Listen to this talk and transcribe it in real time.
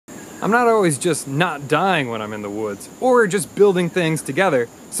I'm not always just not dying when I'm in the woods, or just building things together.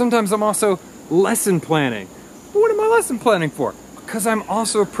 Sometimes I'm also lesson planning. But what am I lesson planning for? Because I'm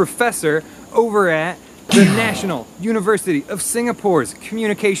also a professor over at the National University of Singapore's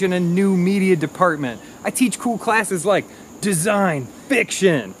Communication and New Media Department. I teach cool classes like design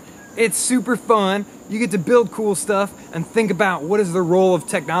fiction. It's super fun. You get to build cool stuff and think about what is the role of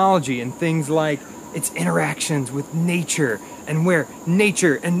technology in things like its interactions with nature and where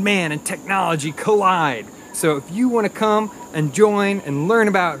nature and man and technology collide. So if you want to come and join and learn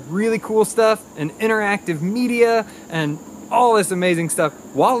about really cool stuff and interactive media and all this amazing stuff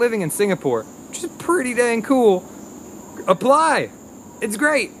while living in Singapore, which is pretty dang cool, apply. It's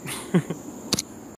great.